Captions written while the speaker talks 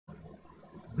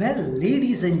Well,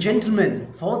 ladies and gentlemen,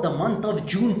 for the month of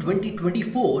June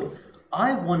 2024,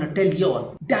 I want to tell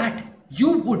y'all that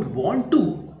you would want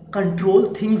to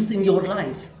control things in your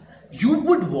life. You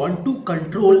would want to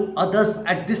control others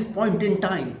at this point in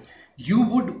time. You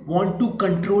would want to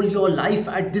control your life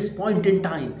at this point in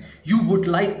time. You would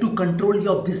like to control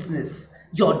your business,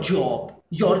 your job,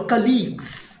 your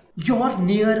colleagues, your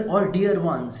near or dear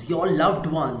ones, your loved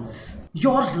ones,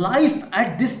 your life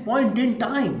at this point in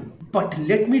time. But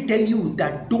let me tell you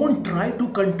that don't try to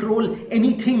control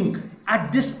anything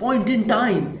at this point in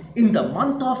time in the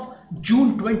month of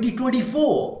June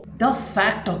 2024. The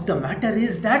fact of the matter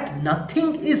is that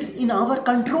nothing is in our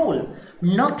control.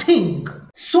 Nothing.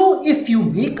 So if you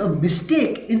make a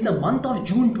mistake in the month of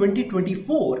June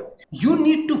 2024, you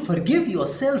need to forgive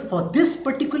yourself for this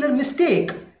particular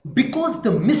mistake, because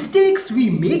the mistakes we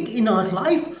make in our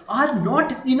life are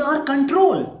not in our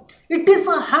control. It is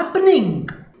a happening.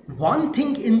 One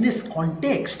thing in this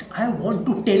context I want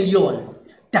to tell you all,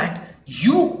 that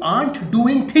you aren't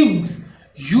doing things,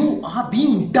 you are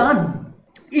being done.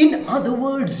 In other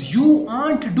words, you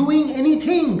aren't doing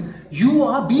anything, you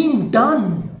are being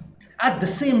done. At the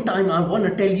same time, I want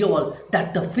to tell you all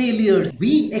that the failures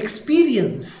we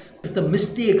experience, the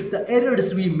mistakes, the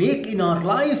errors we make in our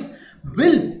life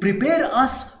will prepare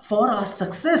us for our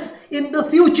success in the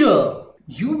future.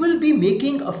 You will be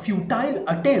making a futile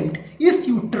attempt if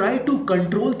you try to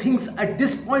control things at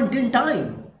this point in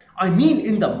time. I mean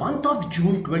in the month of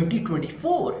June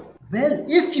 2024. Well,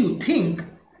 if you think,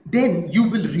 then you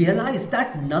will realize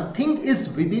that nothing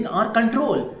is within our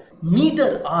control.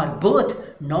 Neither our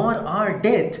birth nor our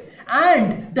death,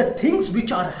 and the things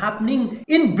which are happening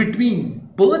in between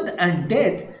birth and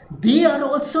death, they are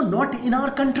also not in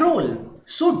our control.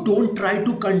 So don't try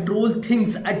to control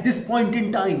things at this point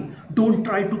in time. Don't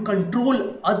try to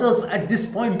control others at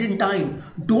this point in time.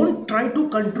 Don't try to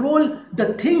control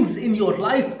the things in your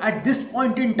life at this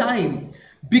point in time.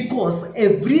 Because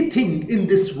everything in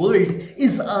this world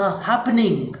is a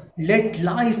happening. Let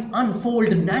life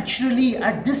unfold naturally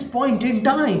at this point in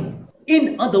time.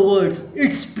 In other words,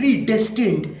 it's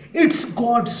predestined. It's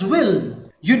God's will.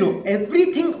 You know,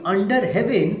 everything under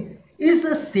heaven is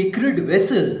a sacred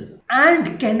vessel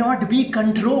and cannot be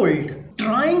controlled.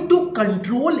 Trying to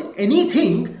control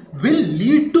anything will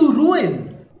lead to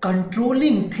ruin.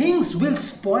 Controlling things will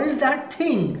spoil that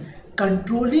thing.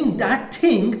 Controlling that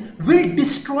thing will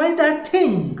destroy that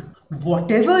thing.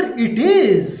 Whatever it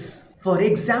is. For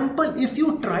example, if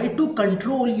you try to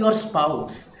control your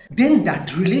spouse, then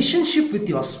that relationship with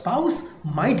your spouse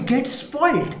might get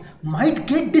spoiled, might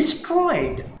get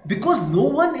destroyed. Because no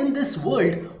one in this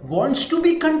world wants to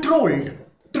be controlled.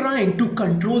 Trying to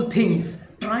control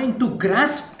things, trying to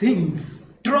grasp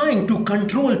things, trying to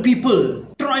control people,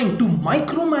 trying to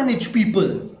micromanage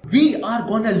people, we are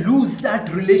gonna lose that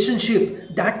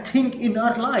relationship, that thing in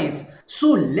our life.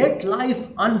 So let life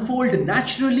unfold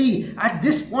naturally at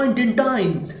this point in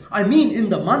time. I mean in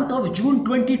the month of June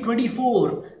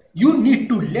 2024. You need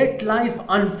to let life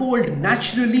unfold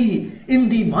naturally in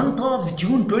the month of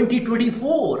June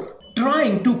 2024.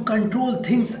 Trying to control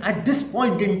things at this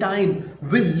point in time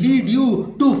will lead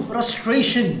you to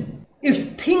frustration.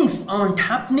 If things aren't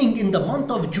happening in the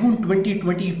month of June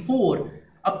 2024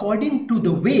 according to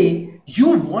the way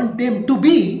you want them to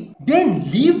be, then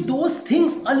leave those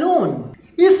things alone.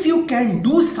 If you can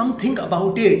do something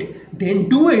about it, then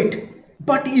do it.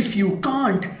 But if you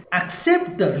can't,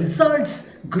 accept the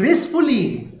results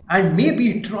gracefully and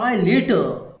maybe try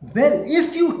later. Well,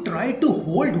 if you try to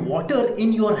hold water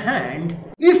in your hand,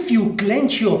 if you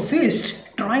clench your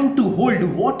fist trying to hold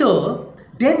water,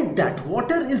 then that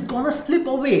water is gonna slip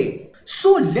away.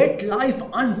 So let life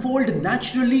unfold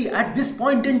naturally at this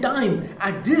point in time,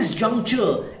 at this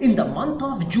juncture in the month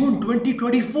of June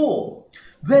 2024.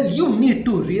 Well, you need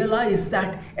to realize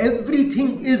that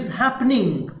everything is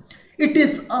happening. It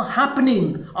is a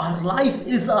happening. Our life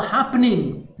is a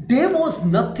happening. There was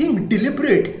nothing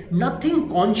deliberate, nothing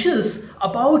conscious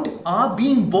about our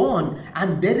being born,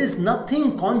 and there is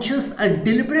nothing conscious and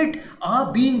deliberate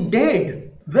our being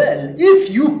dead. Well,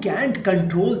 if you can't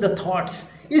control the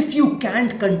thoughts, if you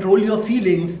can't control your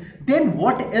feelings, then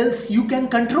what else you can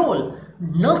control?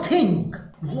 Nothing.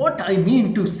 What I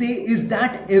mean to say is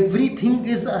that everything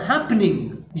is a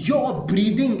happening. Your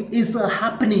breathing is a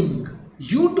happening.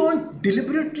 You don't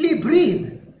deliberately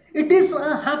breathe. It is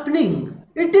a happening.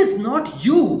 It is not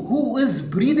you who is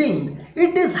breathing.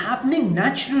 It is happening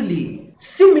naturally.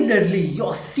 Similarly,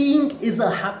 your seeing is a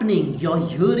happening. Your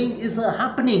hearing is a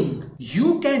happening.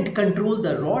 You can't control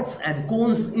the rods and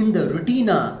cones in the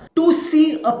retina to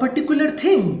see a particular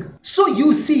thing. So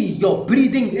you see, your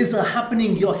breathing is a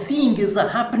happening. Your seeing is a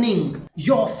happening.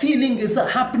 Your feeling is a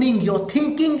happening. Your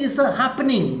thinking is a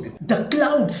happening. The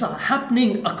clouds are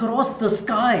happening across the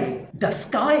sky. The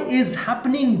sky is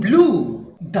happening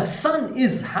blue. The sun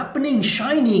is happening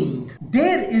shining.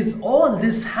 There is all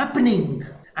this happening.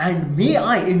 And may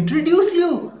I introduce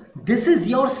you? This is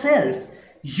yourself.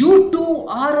 You too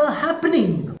are a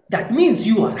happening. That means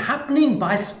you are happening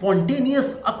by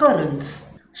spontaneous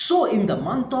occurrence. So in the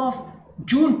month of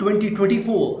June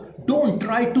 2024, don't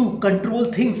try to control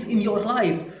things in your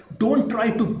life. Don't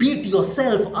try to beat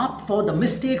yourself up for the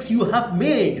mistakes you have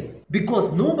made.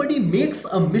 Because nobody makes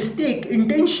a mistake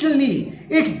intentionally.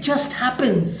 It just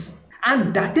happens.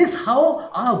 And that is how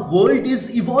our world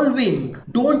is evolving.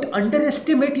 Don't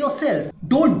underestimate yourself.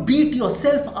 Don't beat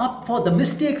yourself up for the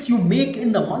mistakes you make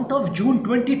in the month of June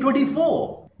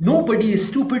 2024. Nobody is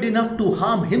stupid enough to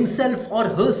harm himself or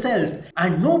herself,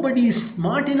 and nobody is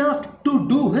smart enough to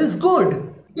do his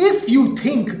good. If you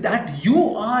think that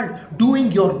you are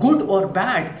doing your good or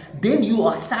bad, then you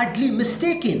are sadly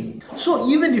mistaken. So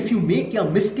even if you make a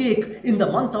mistake in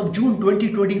the month of June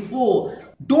 2024,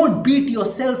 don't beat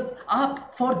yourself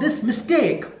up for this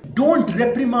mistake. Don't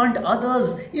reprimand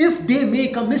others if they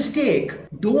make a mistake.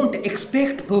 Don't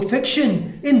expect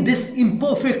perfection in this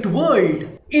imperfect world.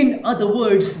 In other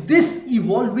words, this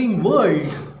evolving world.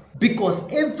 Because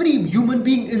every human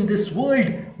being in this world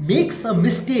makes a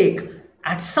mistake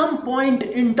at some point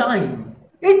in time.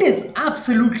 It is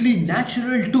absolutely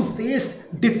natural to face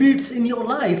defeats in your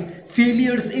life,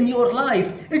 failures in your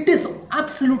life. It is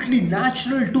absolutely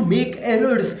natural to make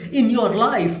errors in your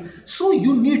life. So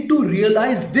you need to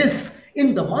realize this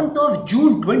in the month of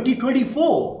June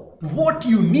 2024. What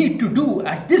you need to do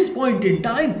at this point in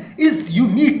time is you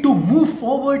need to move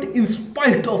forward in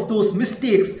spite of those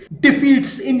mistakes,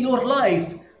 defeats in your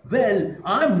life. Well,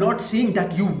 I'm not saying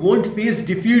that you won't face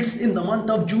defeats in the month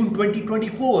of June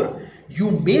 2024.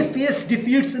 You may face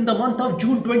defeats in the month of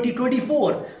June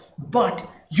 2024, but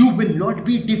you will not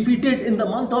be defeated in the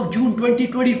month of June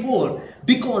 2024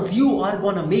 because you are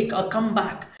gonna make a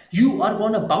comeback. You are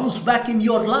gonna bounce back in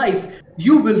your life.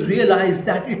 You will realize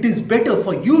that it is better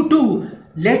for you to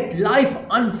let life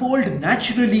unfold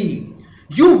naturally.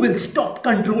 You will stop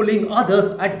controlling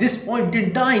others at this point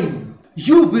in time.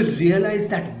 You will realize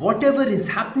that whatever is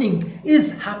happening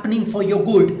for your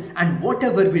good, and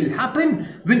whatever will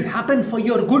happen for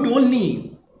your good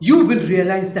only. You will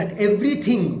realize that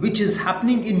everything which is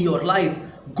happening in your life,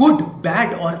 good,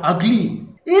 bad or ugly,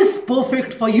 is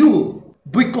perfect for you.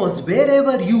 Because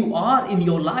wherever you are in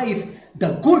your life,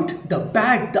 the good, the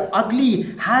bad, the ugly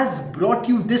has brought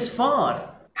you this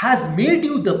far, has made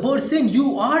you the person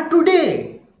you are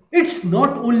today. It's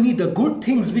not only the good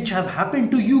things which have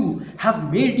happened to you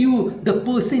have made you the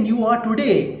person you are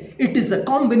today. It is a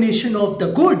combination of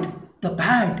the good, the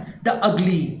bad, the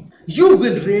ugly. You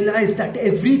will realize that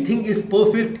everything is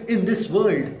perfect in this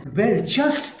world. Well,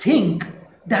 just think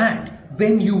that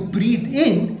when you breathe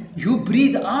in, you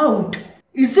breathe out.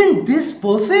 Isn't this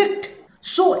perfect?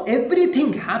 So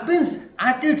everything happens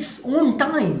at its own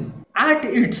time, at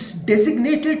its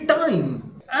designated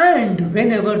time. And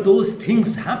whenever those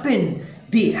things happen,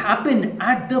 they happen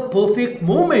at the perfect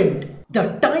moment.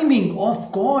 The timing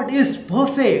of God is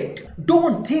perfect.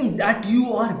 Don't think that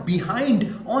you are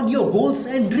behind on your goals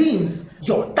and dreams.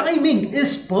 Your timing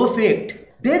is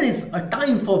perfect. There is a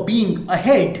time for being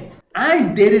ahead,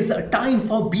 and there is a time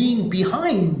for being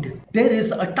behind. There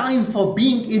is a time for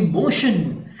being in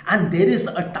motion, and there is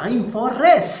a time for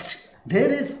rest.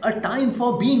 There is a time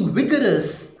for being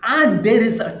vigorous, and there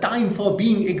is a time for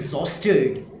being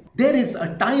exhausted. There is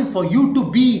a time for you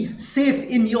to be safe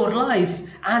in your life,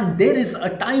 and there is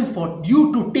a time for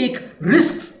you to take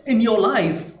risks in your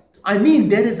life. I mean,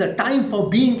 there is a time for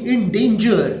being in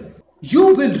danger.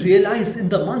 You will realize in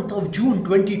the month of June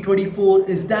 2024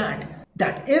 is that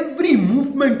every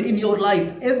movement in your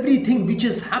life, everything which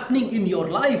is happening in your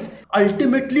life,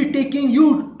 ultimately taking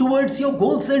you towards your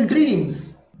goals and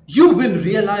dreams. You will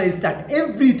realize that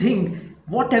everything,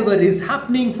 whatever is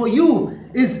happening for you,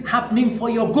 is happening for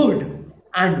your good.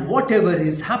 And whatever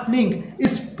is happening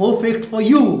is perfect for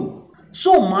you.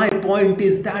 So my point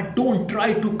is that don't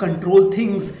try to control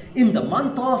things in the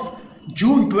month of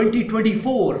June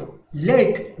 2024.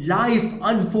 Let life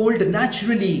unfold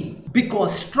naturally,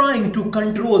 because trying to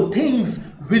control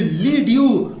things will lead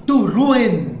you to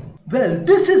ruin. Well,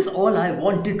 this is all I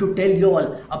wanted to tell you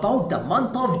all about the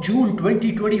month of June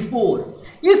 2024.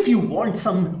 If you want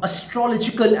some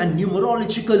astrological and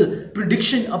numerological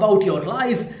prediction about your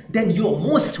life, then you are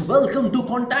most welcome to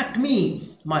contact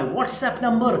me. My WhatsApp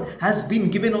number has been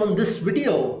given on this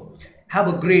video. Have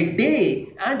a great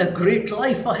day and a great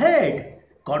life ahead.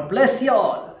 God bless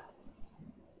y'all.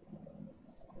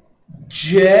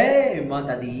 Jai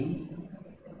Mata Di.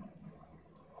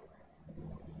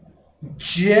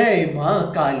 Jai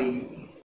Ma Kali.